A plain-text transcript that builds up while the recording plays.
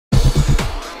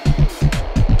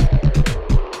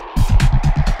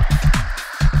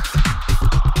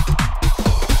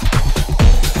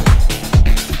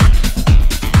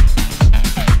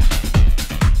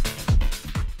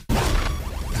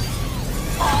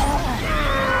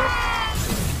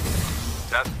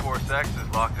X is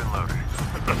locked and loaded.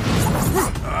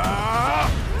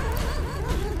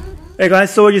 Hey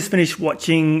guys, so I just finished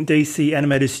watching DC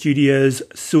Animated Studios'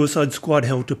 Suicide Squad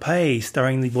Hell to Pay,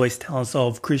 starring the voice talents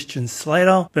of Christian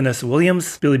Slater, Vanessa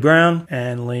Williams, Billy Brown,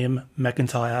 and Liam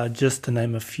McIntyre, just to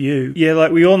name a few. Yeah,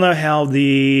 like we all know how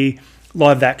the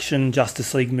live-action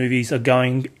Justice League movies are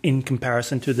going in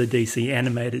comparison to the DC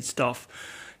animated stuff.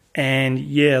 And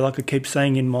yeah, like I keep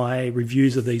saying in my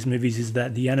reviews of these movies, is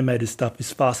that the animated stuff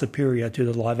is far superior to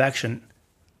the live-action.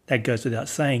 That goes without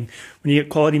saying. When you get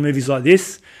quality movies like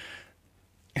this,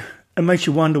 it makes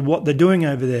you wonder what they're doing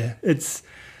over there.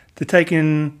 They're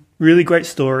taking really great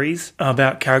stories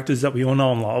about characters that we all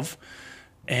know and love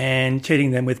and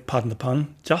cheating them with, pardon the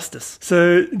pun, justice.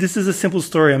 So this is a simple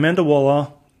story. Amanda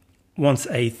Waller wants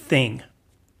a thing,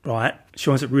 right? She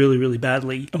wants it really, really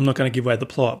badly. I'm not going to give away the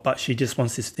plot, but she just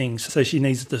wants this thing. So she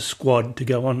needs the squad to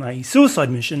go on a suicide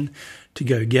mission to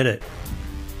go get it.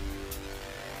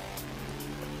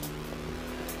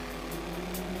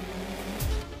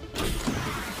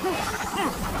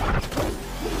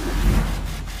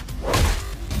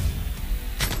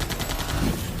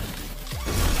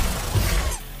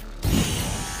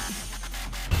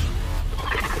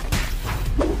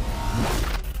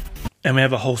 And we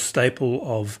have a whole staple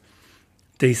of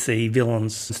DC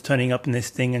villains turning up in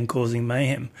this thing and causing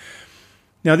mayhem.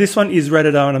 Now this one is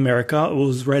rated R in America. It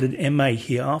was rated MA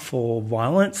here for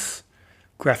violence,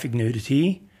 graphic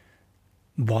nudity,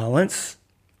 violence,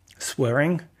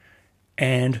 swearing,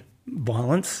 and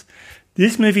violence.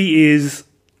 This movie is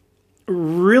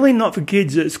really not for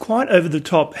kids. It's quite over the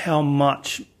top how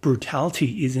much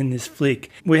brutality is in this flick.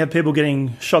 We have people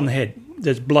getting shot in the head.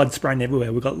 There's blood spraying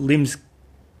everywhere. We've got limbs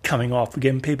coming off. We're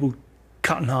getting people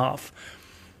cut in half.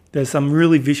 There's some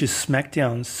really vicious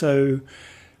smackdowns. So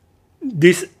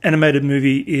this animated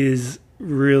movie is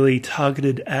really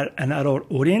targeted at an adult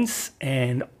audience,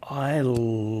 and I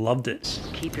loved it.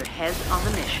 Keep your heads on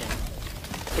the mission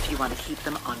if you want to keep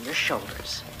them on your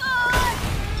shoulders.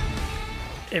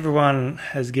 Everyone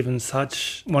has given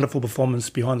such wonderful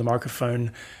performance behind the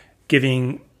microphone,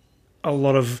 giving a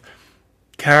lot of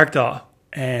character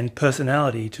and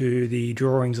personality to the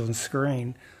drawings on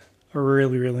screen. I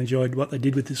really, really enjoyed what they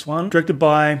did with this one. Directed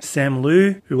by Sam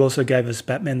Liu, who also gave us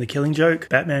Batman the Killing Joke,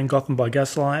 Batman Gotham by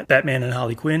Gaslight, Batman and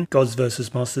Harley Quinn, Gods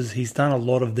vs. Monsters. He's done a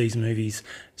lot of these movies,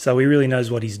 so he really knows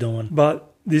what he's doing.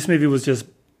 But this movie was just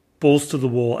balls to the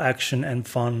wall action and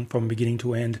fun from beginning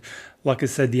to end. Like I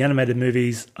said, the animated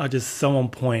movies are just so on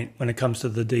point when it comes to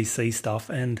the DC stuff,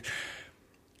 and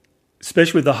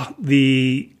especially with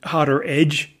the harder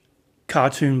edge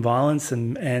cartoon violence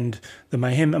and the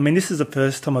mayhem. I mean, this is the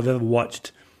first time I've ever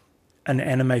watched an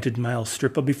animated male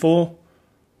stripper before,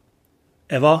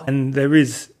 ever. And there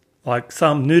is like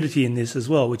some nudity in this as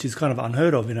well, which is kind of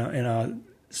unheard of in a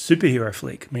superhero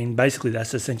flick. I mean, basically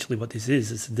that's essentially what this is.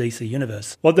 It's the DC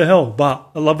universe. What the hell?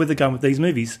 But I love where they're going with these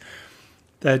movies.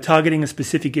 They're targeting a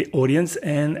specific audience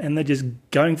and they're just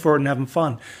going for it and having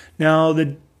fun. Now,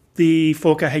 the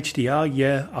 4K HDR,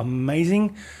 yeah,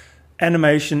 amazing.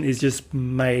 Animation is just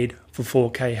made for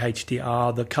 4K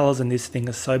HDR. The colors in this thing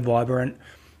are so vibrant.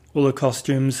 All the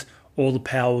costumes, all the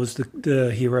powers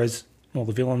the heroes, all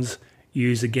the villains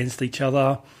use against each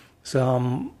other.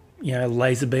 Some,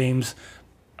 laser beams,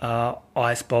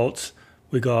 ice bolts.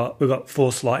 We got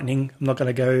force lightning. I'm not going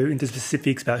to go into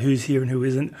specifics about who's here and who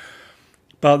isn't.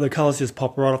 But the colors just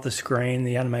pop right off the screen.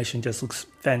 The animation just looks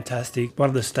fantastic. One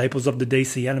of the staples of the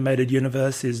DC animated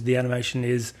universe is the animation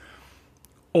is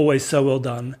always so well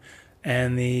done,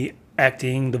 and the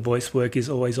acting, the voice work is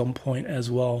always on point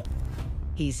as well.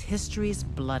 He's history's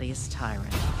bloodiest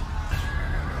tyrant.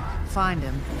 Find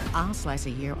him, I'll slice a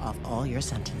year off all your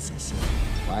sentences.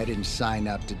 I didn't sign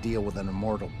up to deal with an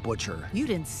immortal butcher. You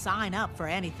didn't sign up for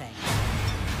anything.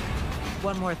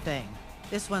 One more thing.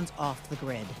 This one's off the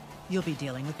grid. You'll be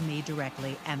dealing with me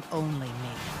directly and only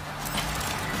me.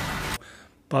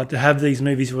 But to have these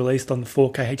movies released on the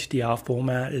 4K HDR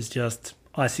format is just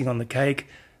icing on the cake.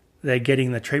 They're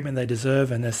getting the treatment they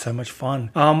deserve, and they're so much fun.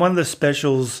 One of the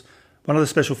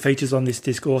special features on this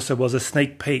disc also was a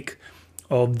sneak peek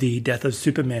of the death of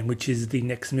Superman, which is the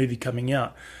next movie coming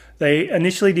out. They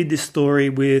initially did this story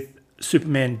with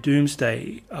Superman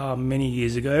Doomsday many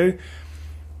years ago,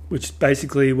 which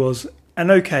basically was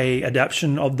an okay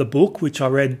adaptation of the book, which I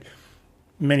read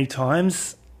many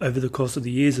times over the course of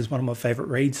the years as one of my favorite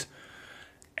reads.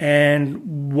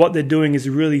 And what they're doing is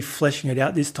really fleshing it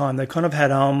out this time. They kind of had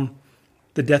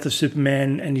the death of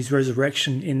Superman and his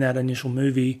resurrection in that initial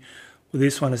movie. Well,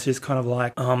 this one is just kind of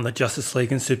like the Justice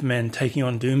League and Superman taking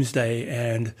on Doomsday,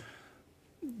 and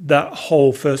that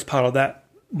whole first part of that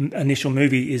initial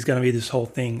movie is going to be this whole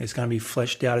thing. It's going to be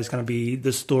fleshed out. It's going to be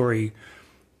the story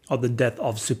of the death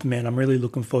of Superman. I'm really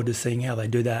looking forward to seeing how they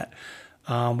do that.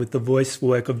 With the voice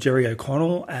work of Jerry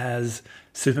O'Connell as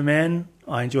Superman,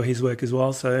 I enjoy his work as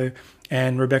well.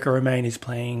 And Rebecca Romijn is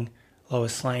playing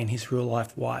Lois Lane, his real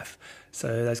life wife.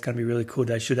 So that's going to be really cool.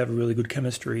 They should have a really good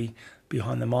chemistry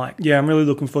behind the mic. Yeah, I'm really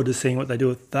looking forward to seeing what they do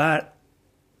with that.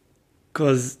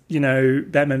 Because, you know,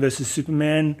 Batman vs.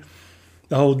 Superman,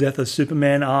 the whole death of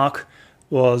Superman arc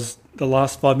was the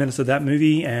last 5 minutes of that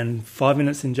movie and 5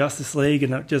 minutes in Justice League,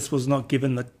 and it just was not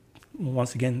given the,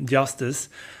 once again, justice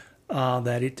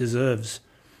that it deserves.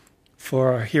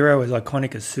 For a hero as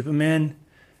iconic as Superman,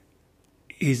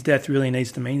 his death really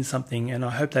needs to mean something, and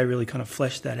I hope they really kind of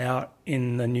flesh that out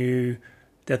in the new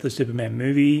Death of Superman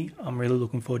movie. I'm really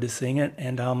looking forward to seeing it,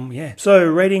 and yeah. So,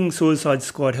 rating Suicide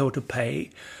Squad Hell to Pay.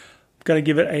 I'm going to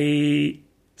give it a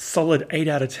solid 8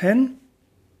 out of 10.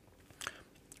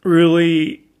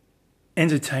 Really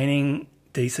entertaining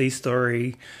DC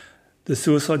story. The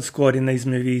Suicide Squad in these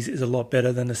movies is a lot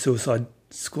better than the Suicide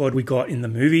Squad we got in the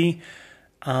movie.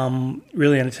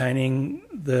 Really entertaining.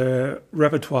 The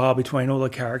repertoire between all the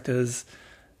characters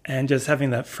and just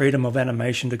having that freedom of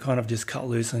animation to kind of just cut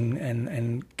loose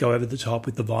and go over the top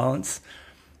with the violence.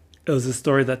 It was a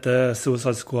story that the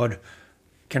Suicide Squad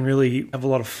can really have a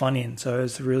lot of fun in. So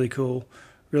it's a really cool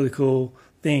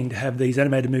thing to have these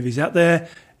animated movies out there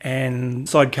and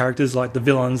side characters like the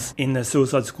villains in the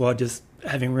Suicide Squad just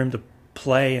having room to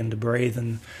play and to breathe.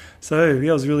 And so yeah,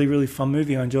 it was a really fun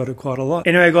movie. I enjoyed it quite a lot.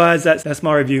 Anyway guys, that's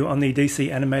my review on the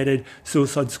DC animated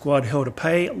Suicide Squad Hell to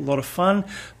Pay. A lot of fun.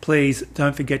 Please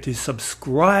don't forget to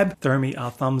subscribe, throw me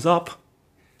a thumbs up,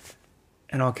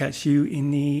 and I'll catch you in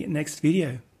the next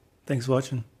video. Thanks for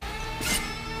watching.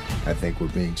 I think we're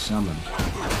being summoned.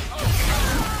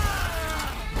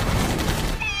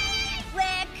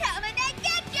 We're coming to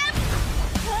get you!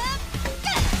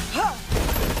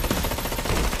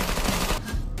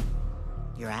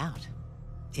 You're out.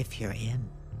 If you're in.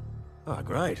 Oh,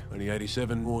 great. Only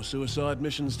 87 more suicide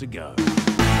missions to go.